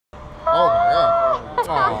Oh my god.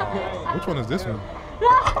 Oh. Which one is this one?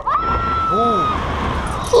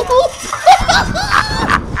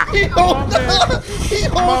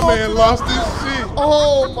 My man lost his shit.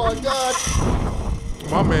 Oh my god.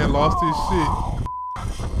 My man lost his shit.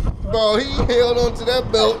 Bro, he held on to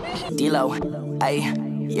that belt. D-Lo, ayy,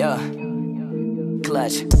 yeah.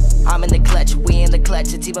 Clutch. I'm in the clutch, we in the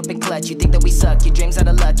clutch, a team up in clutch. You think that we suck, your dreams are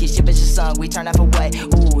the luck, your ship is just sung, we turn off away.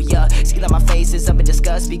 Ooh, yeah, skin on my face is up in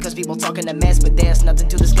disgust because people talking a mess, but there's nothing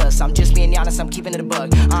to discuss. I'm just being honest, I'm keeping it a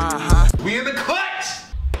bug. We in the clutch!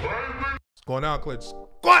 What's going on, Clutch?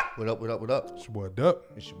 What up, what up, what up? It's your boy Dup.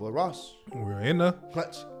 It's your boy Ross. We're in the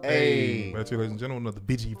Clutch. Hey. Back to you, ladies and gentlemen, another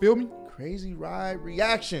BG, you feel me? Crazy Ride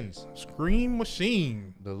Reactions. Scream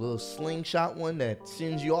Machine. The little slingshot one that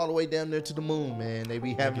sends you all the way down there to the moon, man. They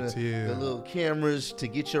be having the little cameras to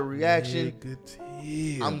get your reaction.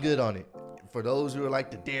 I'm good on it. For those who are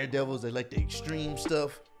like the daredevils, they like the extreme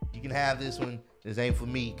stuff, you can have this one. This ain't for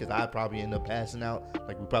me because I probably end up passing out,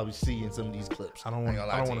 like we probably see in some of these clips. I don't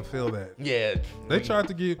want to feel that. Yeah. They tried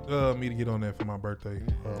to get me to get on that for my birthday.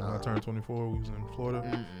 When I turned 24, we was in Florida.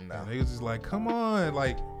 And they was just like, come on.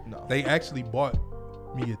 Like, they actually bought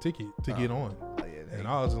me a ticket to get on. And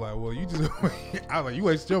I was just like, well, you just, I was like, you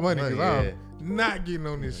wasted your money because I'm not getting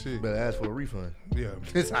on this shit. Better ask for a refund. Yeah.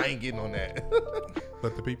 Because I ain't getting on that.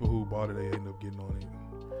 But the people who bought it, they ended up getting on it.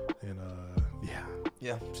 And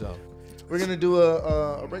yeah. So we're going to do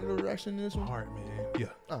a regular reaction to this one. All right, man. Yeah.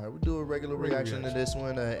 All right, we'll do a regular reaction to this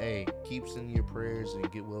one. Hey, keep sending your prayers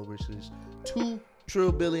and get well wishes to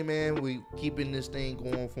Trill Billy, man. We keeping this thing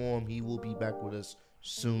going for him. He will be back with us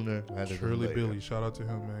sooner rather than later. Billy, shout out to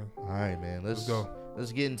him, man. All right, man. Let's go.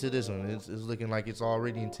 Let's get into this one. It's looking like it's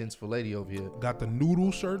already intense for Lady over here. Got the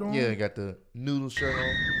noodle shirt on? Yeah, got the noodle shirt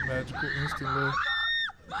on. Magical instant look.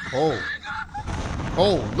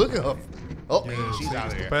 Oh, look at her. Oh, yeah, she's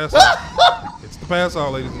out of there. Pass out. It's the pass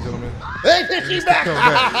out, ladies and gentlemen. Hey, she's back.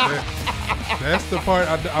 That's the part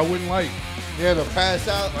I wouldn't like. Yeah, the pass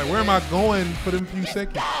out. Like, where am I going for them few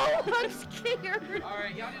seconds? I'm scared. All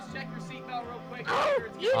right, y'all just check your seatbelt real quick. Oh,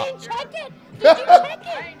 you didn't check it? Did you check it?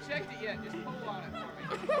 I ain't checked it yet. Just pull on it for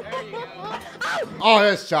me. There you go. Oh,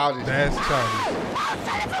 that's childish. That's childish. Oh,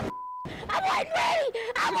 son of a I wasn't ready.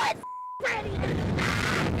 I wasn't ready.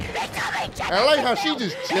 They told me check I like how she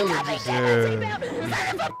just chilling. I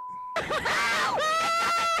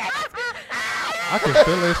can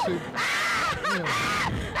feel that shit.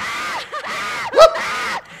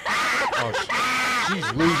 Oh, she's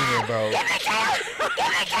losing it, bro.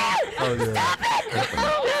 Oh, yeah.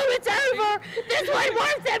 It's over. This one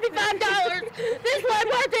worth $75. This one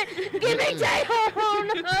worth it. Give me J-Hone.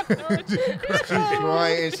 She's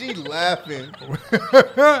crying and she's laughing.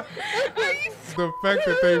 The fact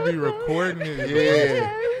that they be recording it. Yeah.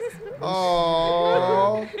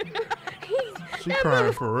 Oh. She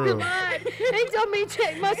crying for real. He told me to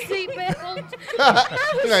check my seatbelt.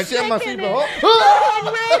 You gotta check my seatbelt.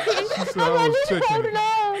 She said I was checking it.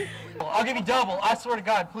 I'll give you double. I swear to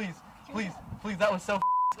God, please. That was so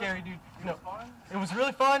scary, dude. You know, it was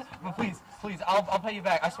really fun, but please, I'll pay you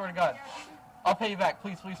back. I swear to God. I'll pay you back.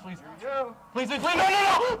 Please. Please, no, please,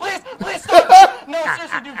 stop. No,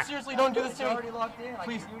 seriously, dude, seriously, don't do this to me.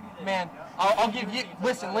 Please, man, I'll give you,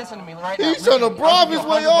 listen to me right now. He's trying to bribe his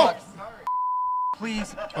way off.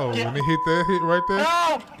 Please. Oh, when they hit that hit right there?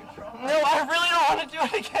 No, I really don't want to do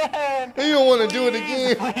it again. He don't want to do it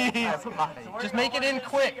again. Please. Just make it in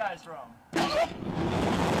quick.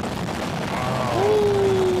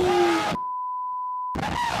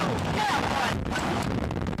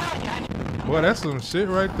 Boy, that's some shit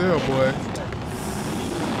right there, boy.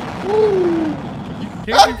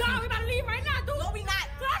 We gotta leave right now, dude. No, we not.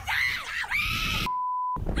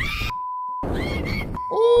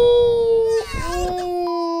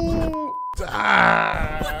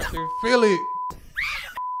 I can feel it.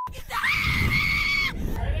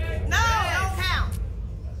 No, don't count.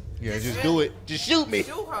 Yeah, just do it. Just shoot me.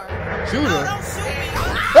 Shoot her. Shoot her. Don't shoot me.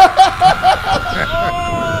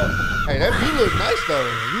 Hey, that view looks nice though.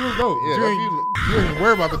 You was dope. Yeah, You ain't even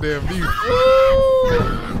worry about the damn view.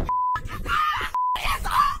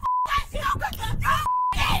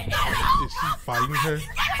 Is she fighting her?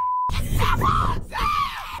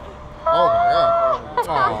 Oh my god.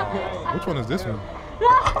 Oh. Which one is this one?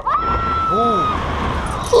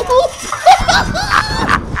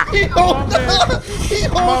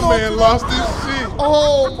 My man lost his shit.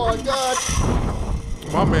 Oh my god.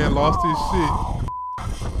 My man lost his shit.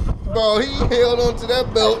 Bro, he held on to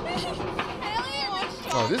that belt.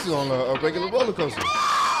 Oh, this is on a regular roller coaster.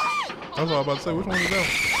 That's what I was about to say. Which one is that one?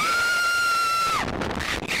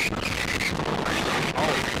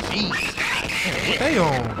 Oh, jeez. They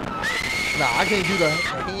on. Nah, I can't do the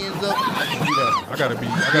hands up. I can't do that. I gotta be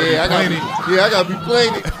playing it. Yeah, I gotta be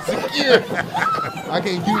playing it secure. I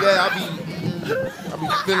can't do that. I'll be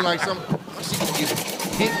feeling like something. She can get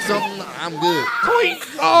hit something. I'm good.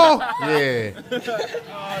 Oh. Yeah.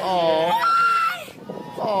 Oh.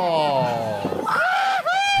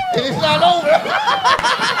 And it's not over.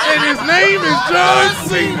 And his name is John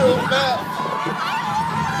Cena.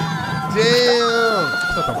 Damn.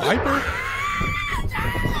 Is that the Viper?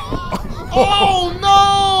 Oh no!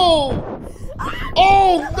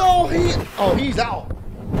 He's out.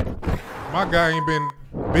 My guy ain't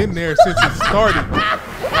been there since it started.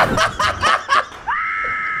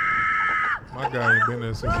 My guy ain't been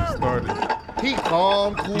there since it started. He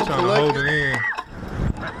calm, cool, He trying to hold it in.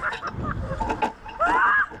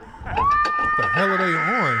 What the hell are they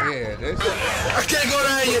on? Yeah, that's. I can't go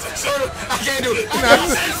down here. I can't do it.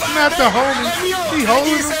 Not the homie. He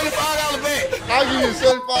holding him. $75 back. I'll give you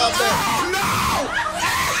 $75 back. No!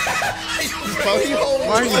 So he holding.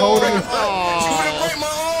 Why he holding him? I'm gonna break my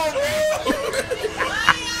arm, bro.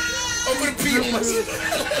 I'm gonna pee on myself.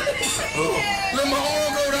 Let my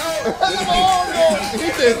arm go down. He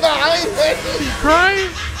said, nah, I ain't taking He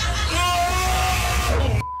crying?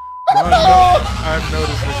 I know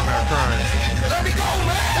this nigga not crying. Let me go,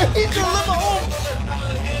 man. He just let my arm.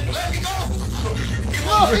 Let me go.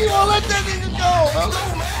 No, he won't let that nigga go.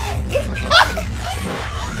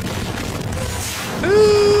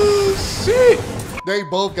 Ooh, shit. They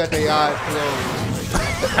both got their eyes closed.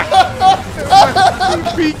 He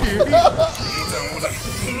peeking. He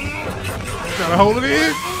trying to hold it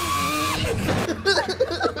in?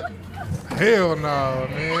 Hell no,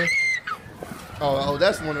 man. Oh,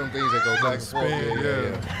 that's one of them things that go back and forth.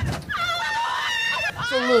 Yeah.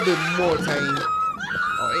 It's a little bit more tame.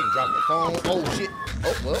 Oh, they ain't dropping the phone. Oh, shit.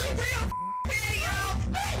 Oh, well.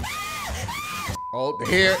 Oh, the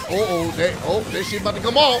hair. That shit about to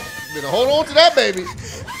come off. Better hold on to that, baby.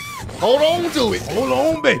 Hold on to it. Hold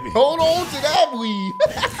on, baby. Hold on to that weave.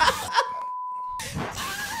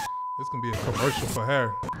 This gonna be a commercial for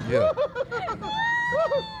hair. Yeah.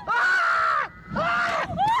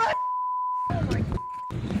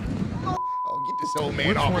 Oh, get this old man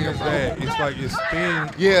Which off one here, is bro. that? It's like it's spin.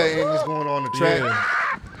 Yeah, and it's going on the track. Yeah.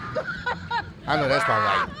 I know that's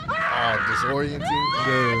probably like disorienting.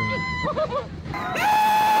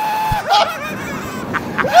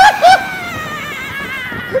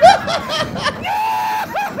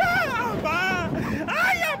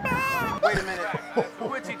 Wait a minute.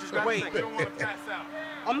 Quit teachers, wait.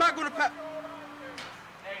 I'm not gonna pass.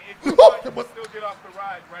 Hey, if you want, you can still get off the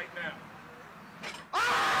ride right now.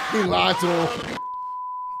 He lied to him.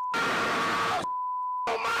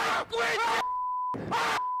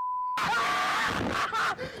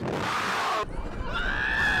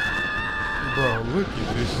 Bro, look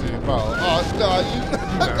at this shit. Bro, oh, no, you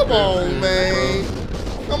come on, man.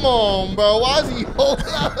 Come on, bro. Why is he holding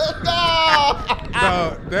out? No.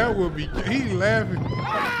 Nah, that would be. He laughing.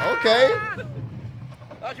 Okay.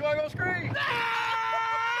 Thought you want to go scream?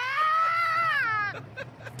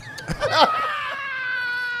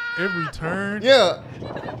 Every turn. Yeah.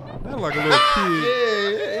 That like a little kid.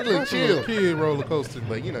 Yeah, it look That's a little chill. kid roller coaster.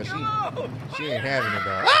 But you know, she ain't having it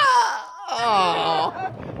though. Oh.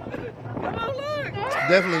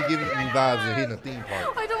 Definitely giving me vibes of hitting a theme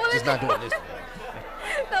park. I don't want to. Just not doing this.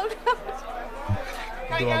 No.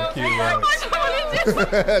 Do all the kid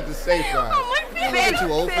rides. The safe ride. Oh, my You feet.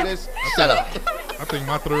 too old for this? Shut up. I think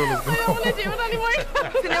my thrill is I don't want to gone. do it anymore.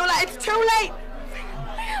 And they were like, it's too late.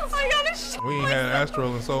 I gotta shit. We ain't had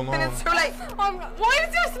Astro in so long. And it's too late. Why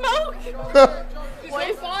is there smoke? What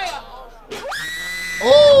is fire?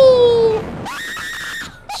 Oh!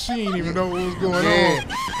 She ain't even know what was going Yeah.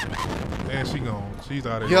 on. Man, she gone. She's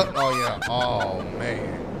out of here. Yep. Oh yeah. Oh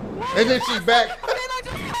man. And then she's back. And then I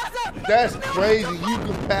just passed out. That's crazy. You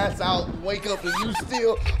can pass out, wake up, and you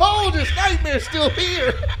still. Oh, this nightmare's still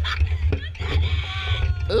here.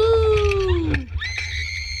 Ooh.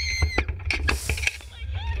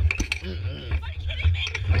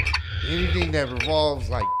 Anything that revolves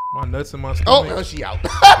like. My nuts in my Oh, stomach. now she out.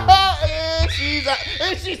 And she's out.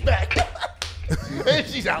 And she's back. And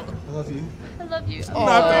she's out. I love you. Not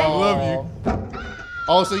that I love you.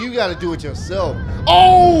 Oh, so you got to do it yourself.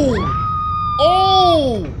 Oh!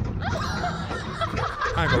 Oh!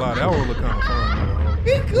 I ain't gonna lie, that would look kind of fun.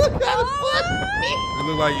 Though. It could kind of fun. It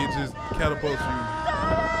look like it just catapults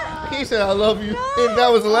you. He said, I love you. And that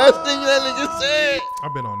was the last thing that nigga said.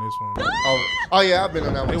 I've been on this one. Oh yeah, I've been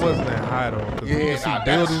on that one. It too. wasn't that high though. Cause Yeah, you see nah,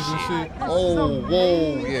 buildings that's and shit. Oh,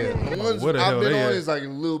 whoa, yeah. The ones Where the I've hell been they on at? is like a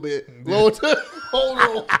little bit lower. Hold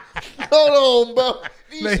on. Hold on, bro.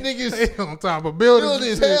 These niggas they on top of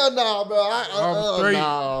buildings. Hell nah, bro.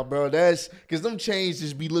 Nah, bro. That's because them chains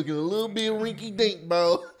just be looking a little bit rinky dink,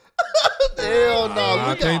 bro. Hell nah.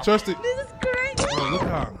 I can't trust it. This is great. Bro, look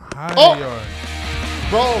how high they are.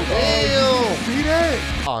 Bro, damn. See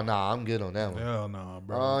that? Oh, nah, I'm good on that one. Hell nah,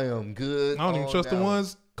 bro. I am good. I don't even trust the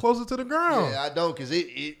ones closer to the ground. Yeah, I don't, because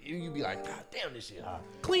you be like, God damn, this shit high.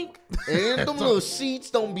 Clink. And them little seats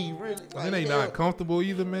don't be really like, and they not comfortable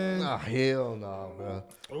either, man. Nah, hell no, bro.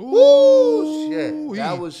 Ooh, shit.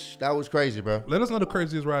 That was crazy, bro. Let us know the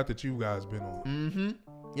craziest ride that you guys been on. Mm-hmm.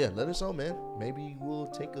 Yeah, let us know, man. Maybe we'll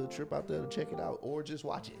take a trip out there to check it out or just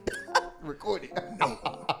watch it. Record it. No.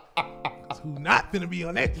 Who not finna be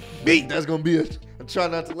on that beat? That's gonna be I try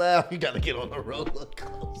not to laugh. You gotta get on the roller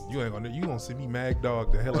coaster. You ain't gonna see me mag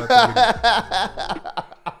dog the hell out of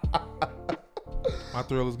My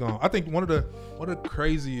thrill is gone. I think one of the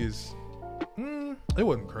craziest. It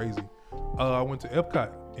wasn't crazy. I went to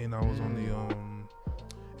Epcot and I was on the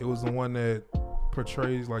it was the one that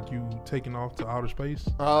portrays like you taking off to outer space.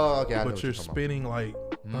 Oh, okay. But you're spinning like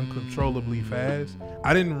uncontrollably fast.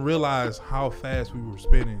 I didn't realize how fast we were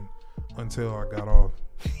spinning until I got off.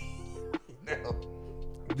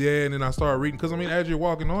 Yeah, and then I started reading because I mean, as you're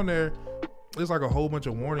walking on there, it's like a whole bunch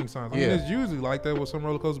of warning signs. I mean, it's usually like that with some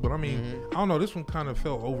roller coasters, but I mean, I don't know. This one kind of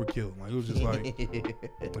felt overkill. Like it was just like,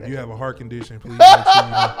 if you have a heart condition, please make sure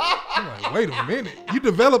you know. I'm like, wait a minute, you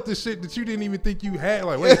developed this shit that you didn't even think you had.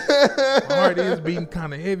 Like, wait, my heart is beating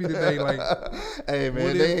kind of heavy today. Like, hey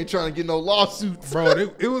man, they ain't trying to get no lawsuits, bro.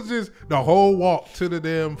 It was just the whole walk to the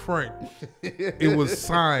damn front. It was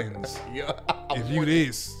signs. Yeah, if you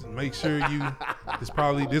this, make sure you.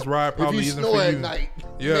 This ride probably if you isn't snore for at you. Night,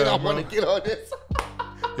 yeah, I want to get on this.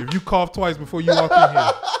 If you cough twice before you walk in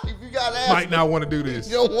here, if you got asthma, might not want to do this.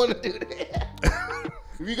 You don't want to do that.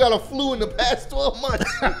 If you got a flu in the past 12 months,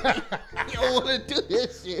 you don't want to do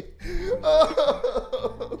this shit.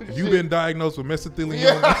 Oh, if you've been diagnosed with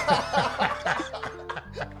mesothelioma,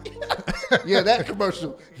 yeah, that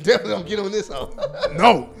commercial definitely don't get on this one.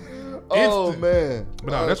 No. Oh Instant. man,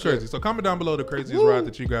 but no, that's crazy. So comment down below the craziest ride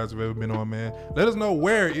that you guys have ever been on, man. Let us know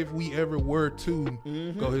where, if we ever were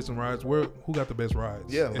to go hit some rides, who got the best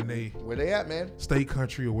rides? Yeah, and where they at, man? State,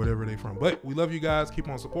 country, or whatever they from. But we love you guys. Keep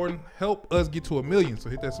on supporting. Help us get to 1 million. So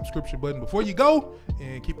hit that subscription button before you go,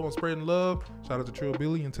 and keep on spreading love. Shout out to Trill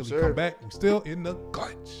Billy until he come back. We still in the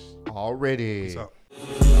clutch already. Peace out.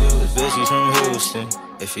 Bitch, she's from Houston.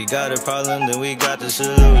 If you got a problem, then we got the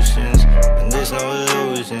solutions. And there's no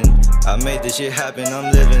illusion. I made this shit happen,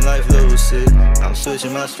 I'm living life lucid. I'm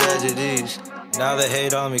switching my strategies. Now they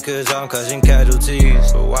hate on me cause I'm causing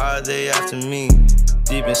casualties. But why are they after me?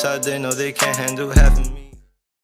 Deep inside they know they can't handle half of me.